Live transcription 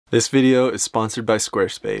This video is sponsored by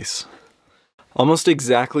Squarespace. Almost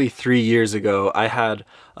exactly 3 years ago, I had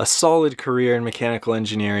a solid career in mechanical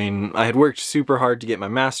engineering. I had worked super hard to get my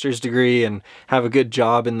master's degree and have a good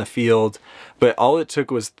job in the field, but all it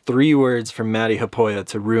took was 3 words from Matti Haapoja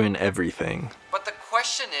to ruin everything. But the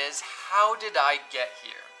question is, how did I get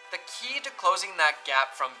here? The key to closing that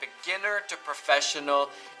gap from beginner to professional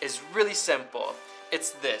is really simple.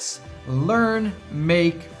 It's this: learn,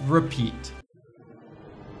 make, repeat.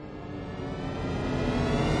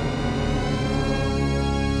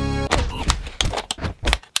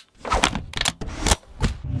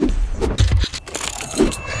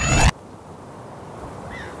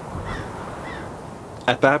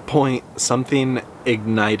 At that point, something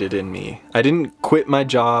ignited in me. I didn't quit my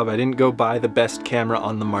job, I didn't go buy the best camera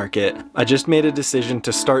on the market. I just made a decision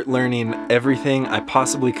to start learning everything I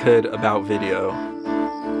possibly could about video.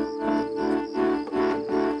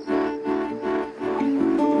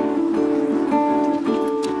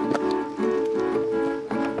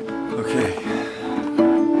 Okay,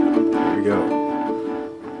 here we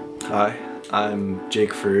go. Hi, I'm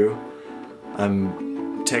Jake Frew. I'm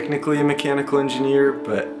technically a mechanical engineer,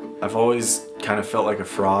 but I've always kind of felt like a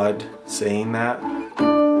fraud saying that.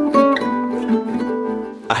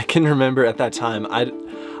 I can remember at that time, I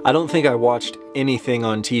don't think I watched anything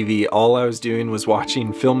on TV. All I was doing was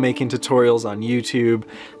watching filmmaking tutorials on YouTube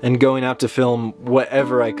and going out to film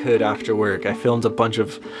whatever I could after work. I filmed a bunch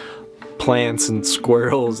of plants and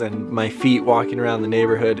squirrels and my feet walking around the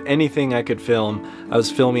neighborhood. Anything I could film, I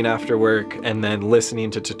was filming after work and then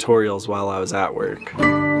listening to tutorials while I was at work.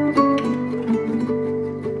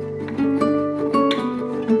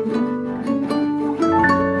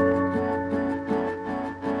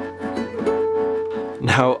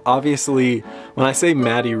 Now, obviously, when I say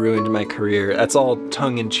Matti ruined my career, that's all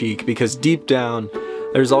tongue-in-cheek, because deep down,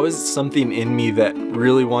 there's always something in me that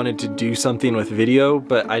really wanted to do something with video,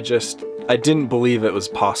 but I didn't believe it was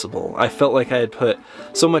possible. I felt like I had put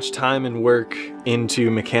so much time and work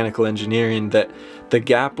into mechanical engineering that the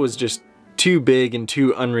gap was just too big and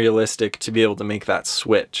too unrealistic to be able to make that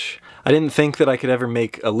switch. I didn't think that I could ever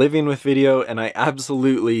make a living with video, and I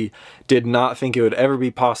absolutely did not think it would ever be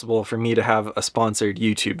possible for me to have a sponsored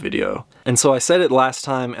YouTube video. And so I said it last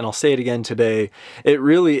time, and I'll say it again today, it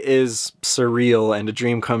really is surreal and a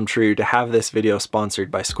dream come true to have this video sponsored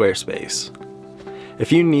by Squarespace.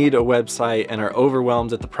 If you need a website and are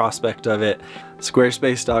overwhelmed at the prospect of it,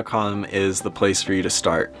 Squarespace.com is the place for you to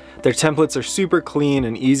start. Their templates are super clean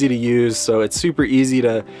and easy to use, so it's super easy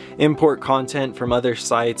to import content from other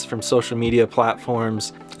sites, from social media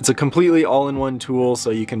platforms. It's a completely all-in-one tool, so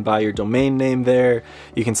you can buy your domain name there,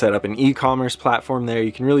 you can set up an e-commerce platform there,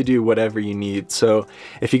 you can really do whatever you need. So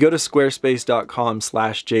if you go to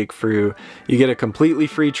squarespace.com/JakeFrew, you get a completely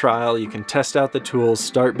free trial, you can test out the tools,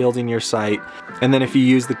 start building your site, and then if you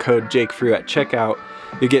use the code JakeFrew at checkout,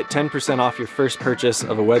 you get 10% off your first purchase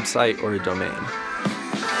of a website or a domain.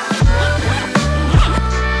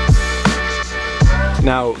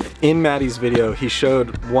 Now, in Matti's video, he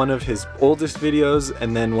showed one of his oldest videos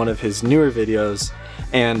and then one of his newer videos,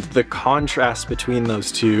 and the contrast between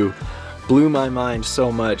those two blew my mind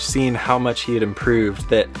so much, seeing how much he had improved,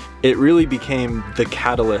 that it really became the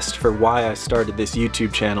catalyst for why I started this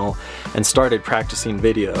YouTube channel and started practicing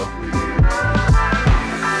video.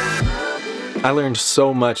 I learned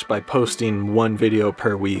so much by posting 1 video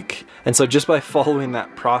per week. And so just by following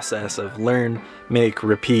that process of learn, make,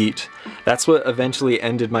 repeat, that's what eventually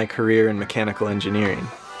ended my career in mechanical engineering.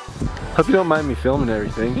 Hope you don't mind me filming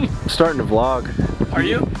everything. I'm starting a vlog. Are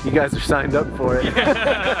you? You guys are signed up for it.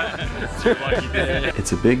 It's your lucky day.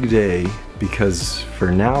 It's a big day because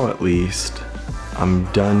for now at least, I'm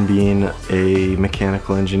done being a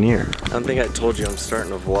mechanical engineer. I don't think I told you I'm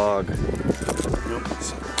starting a vlog. Nope.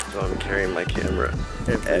 So I'm carrying my camera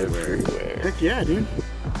everywhere. Heck yeah, dude.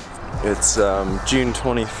 It's June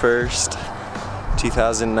 21st,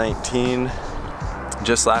 2019.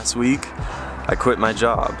 Just last week, I quit my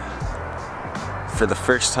job. For the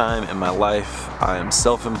first time in my life, I am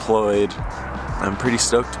self-employed. I'm pretty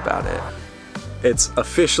stoked about it. It's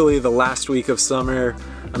officially the last week of summer.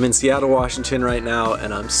 I'm in Seattle, Washington right now,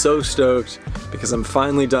 and I'm so stoked because I'm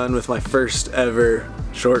finally done with my first ever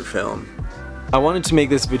short film. I wanted to make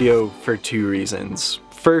this video for 2 reasons.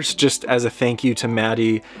 First, just as a thank you to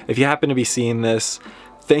Matti. If you happen to be seeing this,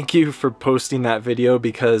 thank you for posting that video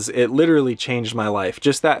because it literally changed my life.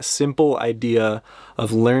 Just that simple idea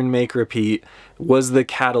of learn, make, repeat was the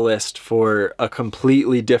catalyst for a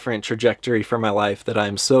completely different trajectory for my life that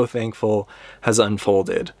I'm so thankful has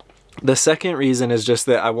unfolded. The second reason is just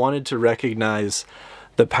that I wanted to recognize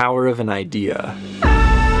the power of an idea.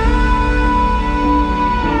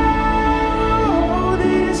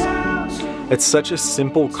 It's such a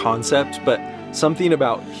simple concept, but something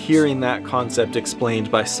about hearing that concept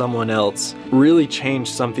explained by someone else really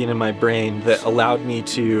changed something in my brain that allowed me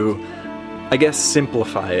to, I guess,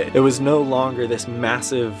 simplify it. It was no longer this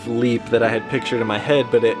massive leap that I had pictured in my head,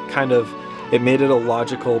 but it made it a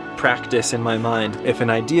logical practice in my mind. If an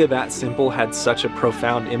idea that simple had such a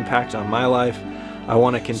profound impact on my life, I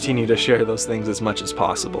want to continue to share those things as much as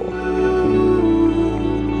possible.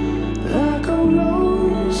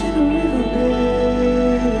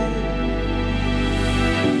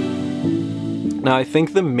 Now, I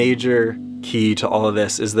think the major key to all of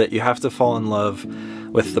this is that you have to fall in love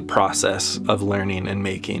with the process of learning and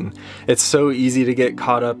making. It's so easy to get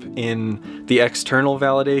caught up in the external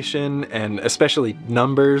validation, and especially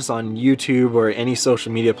numbers on YouTube or any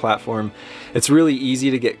social media platform. It's really easy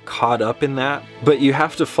to get caught up in that, but you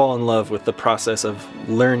have to fall in love with the process of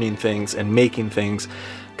learning things and making things.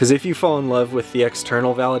 Because if you fall in love with the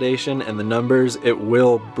external validation and the numbers, it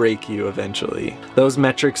will break you eventually. Those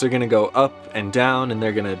metrics are gonna go up and down, and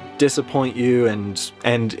they're gonna disappoint you,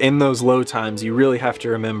 and in those low times, you really have to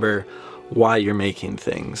remember why you're making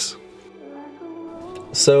things.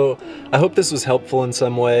 So I hope this was helpful in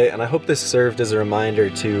some way, and I hope this served as a reminder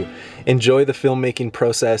to enjoy the filmmaking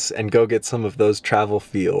process and go get some of those travel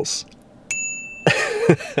feels.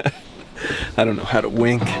 I don't know how to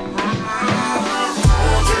wink.